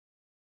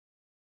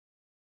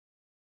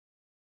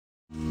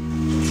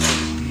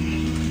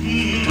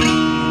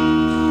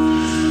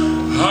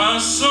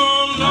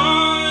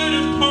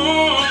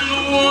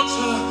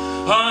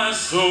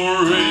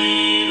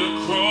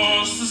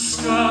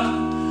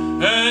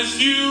As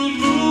you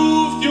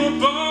moved your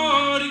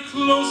body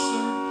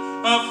closer,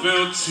 I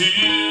felt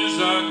tears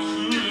I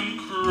couldn't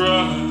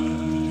cry.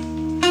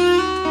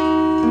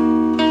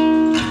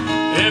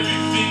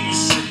 Everything you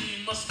say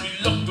must be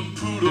locked and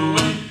put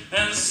away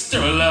and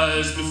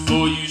sterilized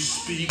before you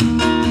speak.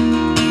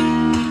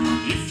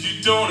 If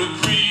you don't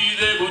agree,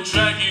 they will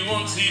drag you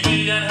on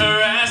TV and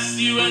harass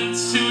you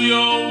until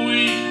you're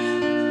weak.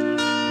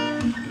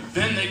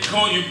 Then they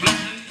call you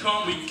blind,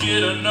 call me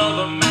get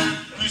another man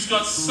who's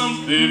got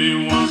something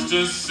he wants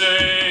to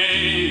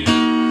say.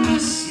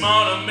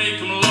 Smile and make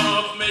him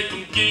laugh, make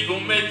him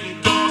giggle, make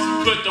him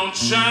dance, but don't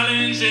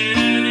challenge in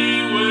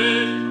any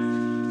way.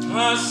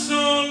 I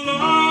saw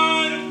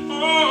light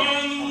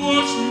upon the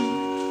water,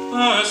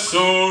 I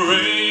saw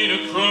rain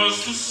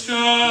across the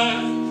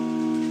sky.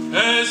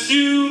 As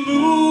you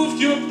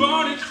moved your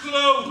body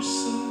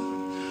closer,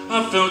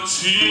 I felt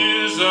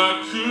tears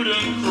I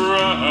couldn't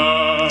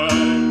cry.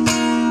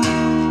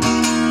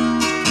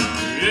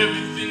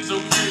 Everything's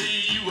okay,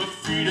 you are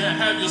free to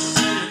have your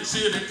say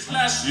until it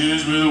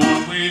clashes with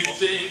what we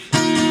think.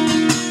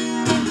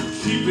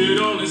 Keep it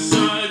all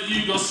inside,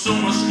 you got so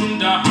much room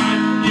to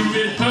hide. If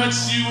it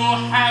hurts you, will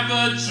have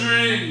a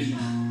drink.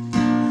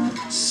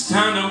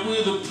 Stand up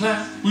with a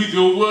plaque, with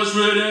your words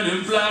written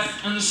in black,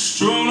 and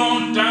stroll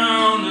on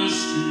down the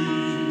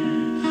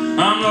street.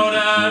 I'm not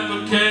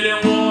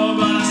advocating war,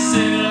 but I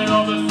said it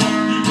all before.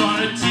 You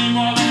gotta do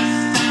more than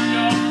stand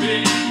your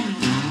feet.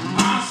 I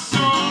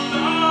saw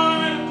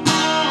light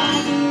on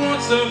the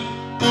water,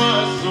 I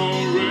saw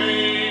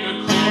rain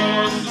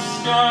across the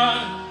sky.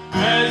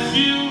 As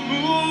you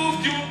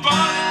moved your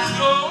body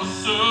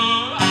closer,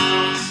 I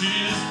felt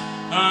tears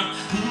I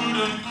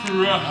couldn't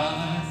cry.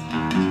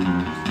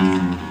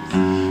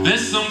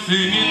 There's something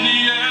in the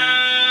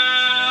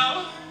air,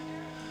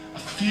 I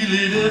feel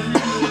it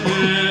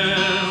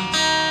everywhere.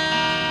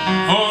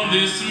 On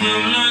this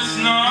moonless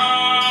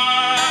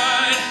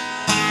night,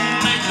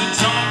 make the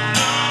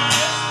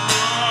darkness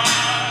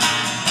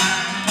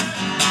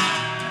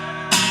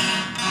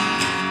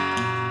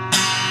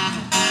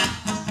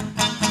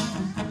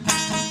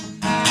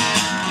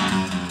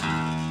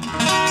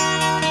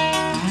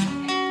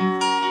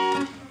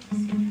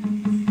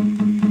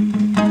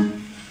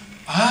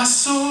I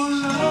saw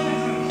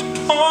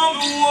light on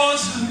the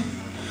water,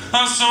 I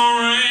saw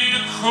rain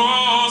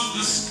across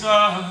the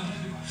sky.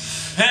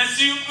 As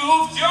you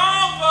moved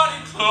your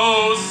body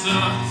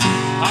closer,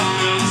 I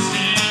felt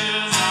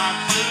tears I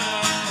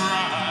couldn't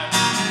cry.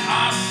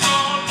 I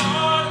saw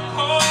light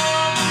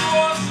upon the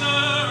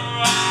water,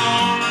 I saw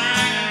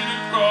rain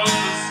across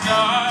the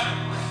sky.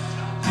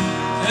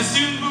 As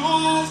you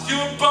moved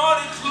your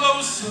body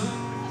closer,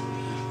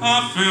 I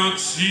felt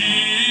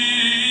tears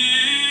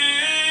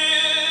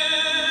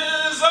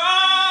I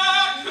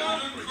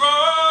couldn't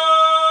cry.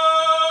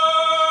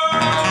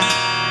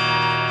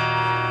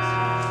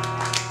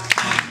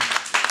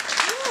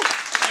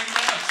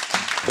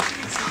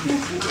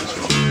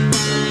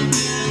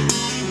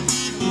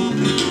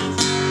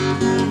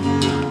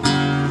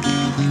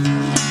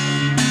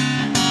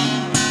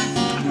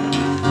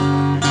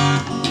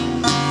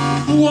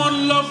 What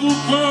love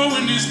will grow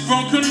in this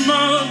broken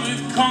mud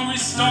with concrete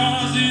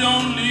stars the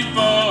only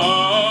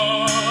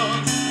bar?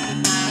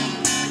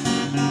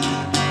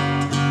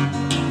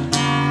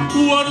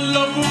 What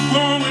love will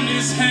grow in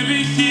this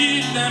heavy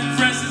heat that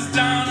presses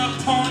down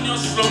upon your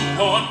slow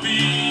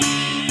heartbeat?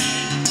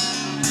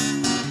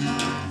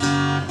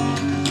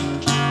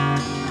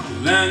 The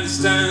land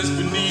stands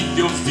beneath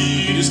your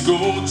feet is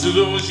gold to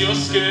those you're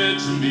scared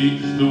to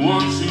meet. The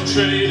ones who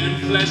trade in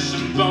flesh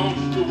and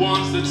bone, the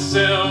ones that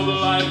sell the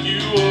life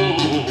you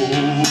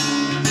owe.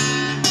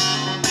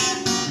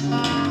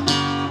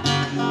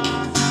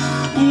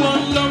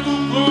 What love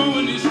will grow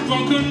in this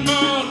broken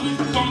mud with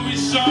concrete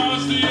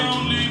shards the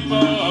only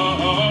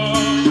bar?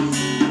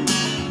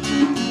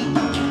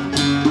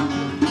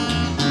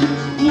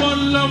 What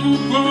love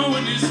will grow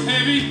in this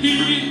heavy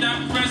heat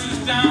that presses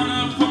down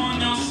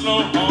upon your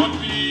slow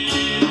heartbeat?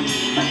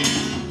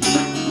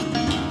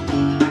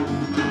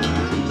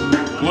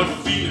 What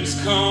feelings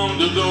come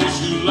to those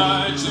who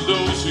lie, to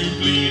those who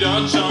bleed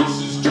our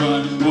chances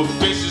dry? What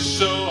faces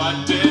show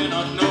I dare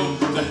not know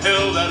the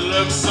hell that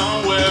lurks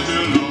somewhere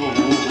below?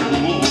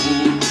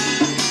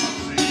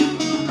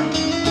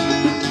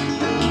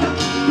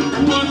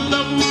 What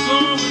love will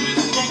grow in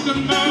this broken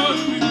mud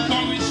with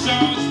concrete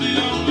shards the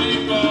only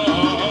bar?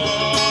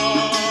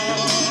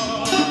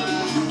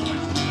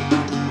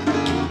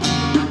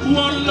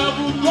 What love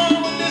will grow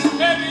in this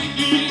heavy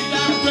heat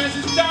that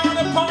presses down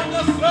upon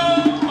the slow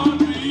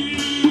heartbeat?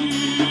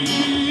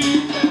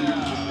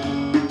 Yeah.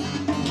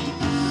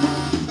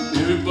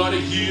 Everybody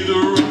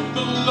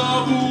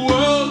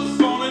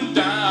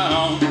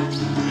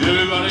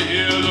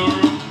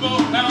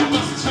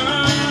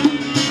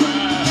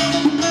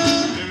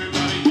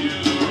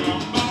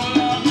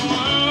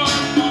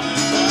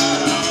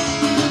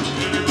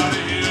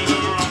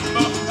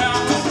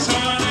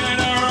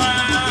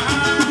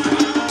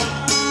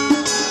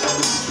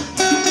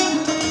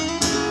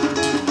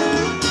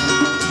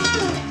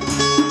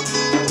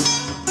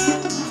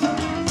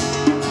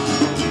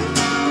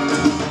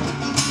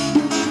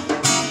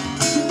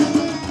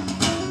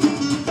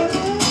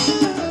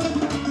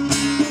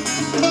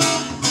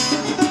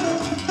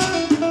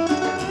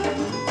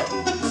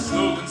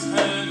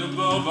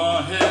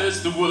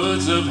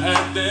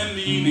had their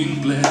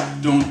meaning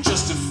bled. Don't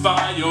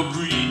justify your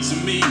greed to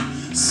me.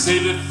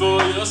 Save it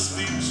for your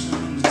speech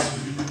on the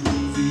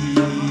TV.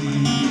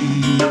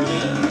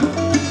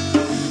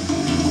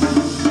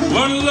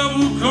 One love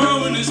will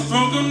grow in this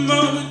broken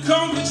moment.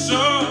 Conquered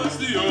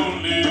the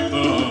only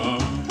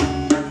love.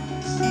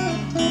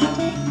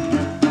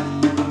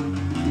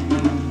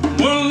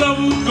 One love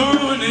will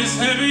grow in this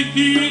heavy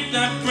heat.